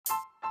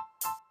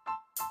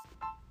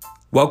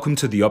Welcome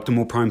to the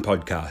Optimal Prime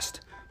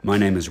Podcast. My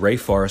name is Ray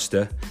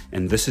Forrester,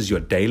 and this is your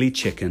daily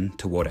check-in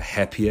toward a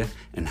happier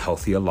and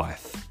healthier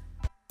life.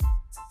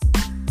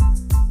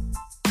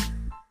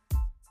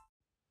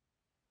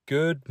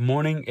 Good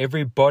morning,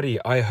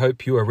 everybody. I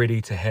hope you are ready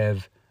to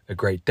have a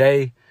great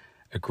day,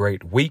 a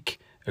great week,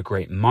 a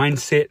great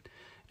mindset.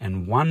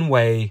 And one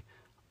way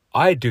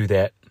I do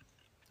that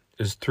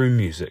is through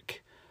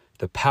music.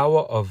 The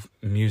power of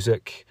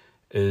music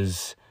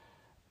is,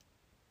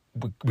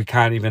 we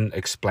can't even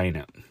explain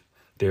it.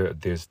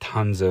 There's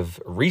tons of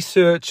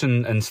research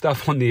and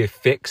stuff on the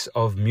effects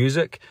of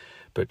music,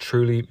 but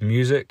truly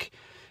music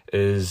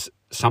is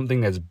something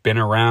that's been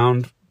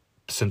around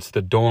since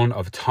the dawn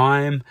of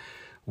time.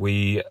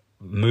 We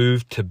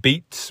move to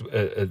beats,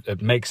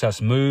 it makes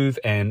us move,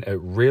 and it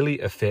really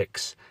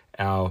affects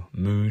our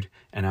mood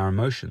and our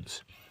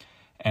emotions.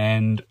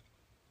 And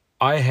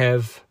I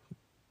have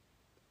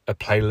a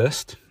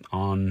playlist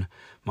on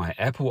my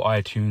Apple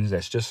iTunes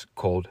that's just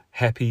called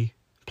Happy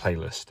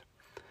Playlist.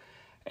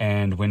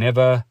 And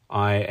whenever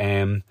I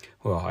am,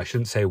 well, I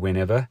shouldn't say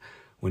whenever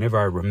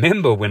I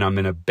remember when I'm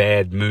in a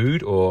bad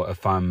mood or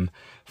if I'm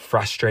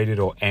frustrated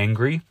or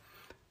angry,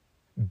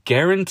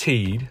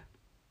 guaranteed,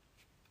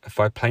 if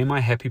I play my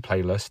Happy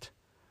Playlist,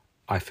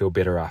 I feel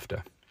better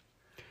after.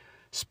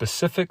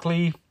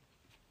 Specifically,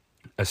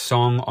 a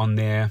song on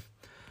there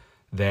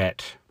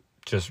that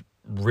just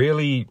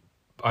really,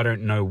 I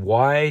don't know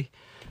why,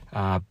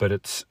 but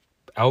it's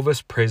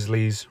Elvis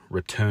Presley's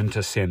Return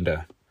to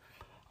Sender.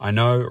 I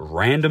know,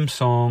 random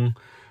song,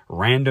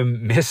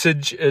 random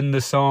message in the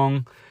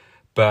song,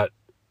 but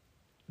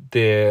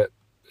there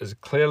is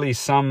clearly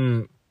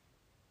some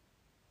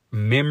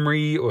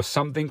memory or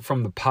something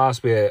from the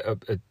past where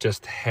it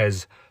just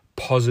has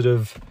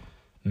positive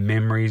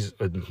memories,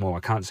 well, I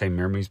can't say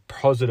memories,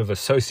 positive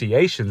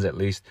associations at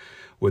least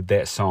with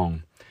that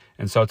song.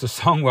 And so it's a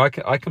song where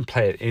I can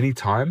play it any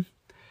time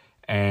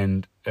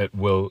and it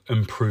will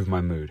improve my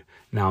mood.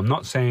 Now, I'm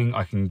not saying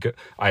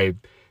I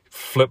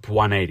flip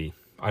 180.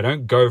 I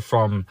don't go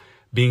from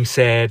being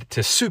sad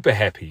to super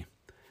happy.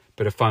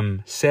 But if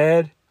I'm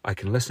sad, I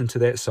can listen to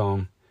that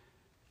song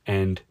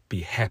and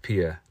be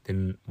happier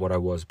than what I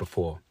was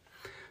before.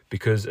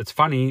 Because it's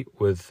funny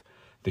with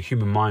the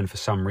human mind for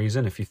some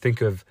reason. If you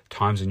think of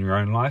times in your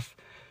own life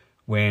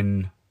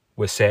when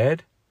we're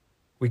sad,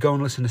 we go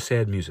and listen to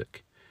sad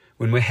music.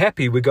 When we're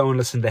happy, we go and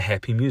listen to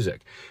happy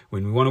music.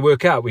 When we want to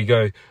work out, we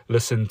go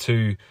listen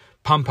to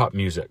pump-up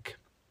music,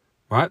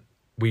 right?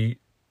 We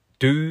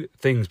do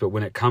things, but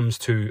when it comes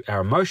to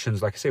our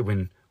emotions, like I said,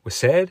 when we're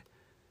sad,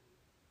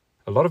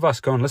 a lot of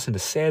us go and listen to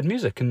sad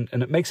music, and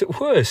it makes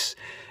it worse.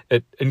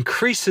 It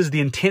increases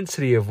the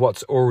intensity of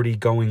what's already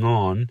going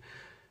on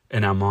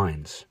in our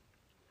minds.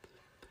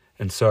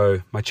 And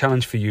so my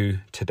challenge for you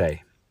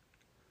today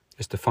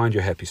is to find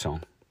your happy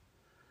song.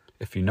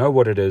 If you know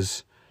what it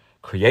is,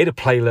 create a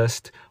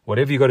playlist,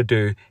 whatever you got to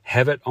do,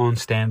 have it on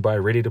standby,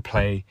 ready to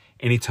play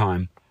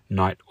anytime,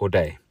 night or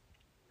day.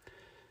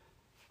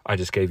 I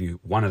just gave you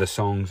one of the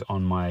songs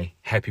on my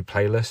Happy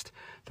Playlist.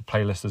 The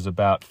playlist is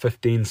about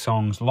 15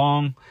 songs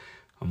long.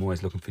 I'm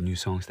always looking for new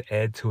songs to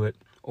add to it,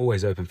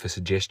 always open for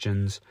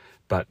suggestions,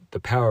 but the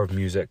power of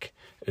music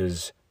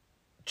is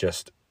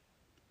just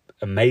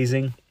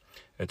amazing.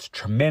 It's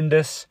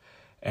tremendous,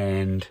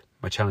 and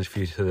my challenge for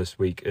you to this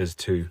week is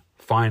to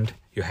find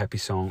your happy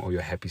song or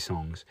your happy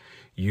songs.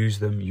 Use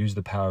them, use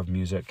the power of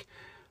music.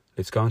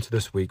 Let's go into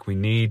this week. We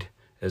need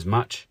as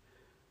much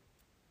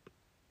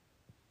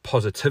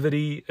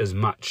positivity, as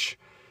much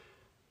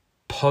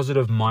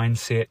positive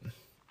mindset,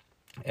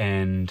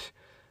 and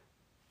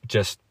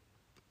just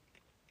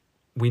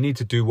we need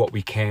to do what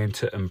we can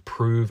to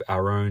improve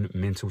our own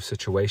mental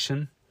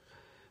situation,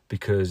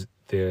 because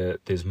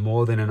there's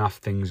more than enough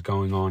things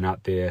going on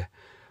out there,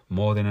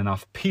 more than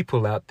enough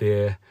people out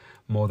there,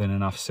 more than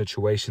enough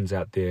situations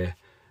out there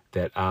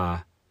that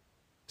are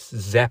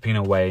zapping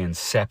away and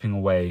sapping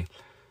away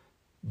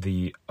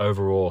the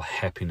overall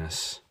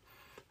happiness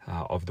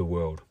of the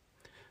world.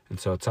 And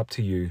so it's up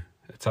to you,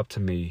 it's up to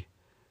me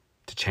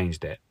to change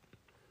that.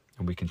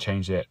 And we can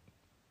change that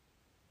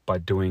by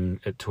doing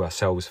it to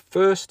ourselves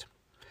first,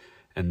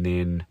 and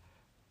then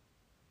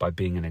by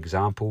being an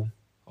example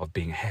of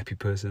being a happy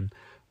person,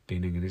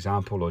 being an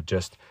example, or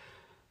just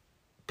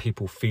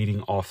people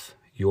feeding off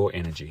your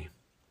energy.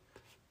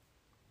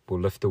 We'll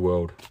lift the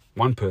world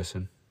one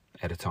person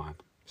at a time.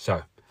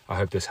 So I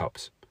hope this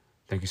helps.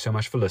 Thank you so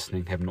much for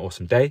listening. Have an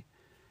awesome day,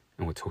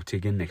 and we'll talk to you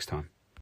again next time.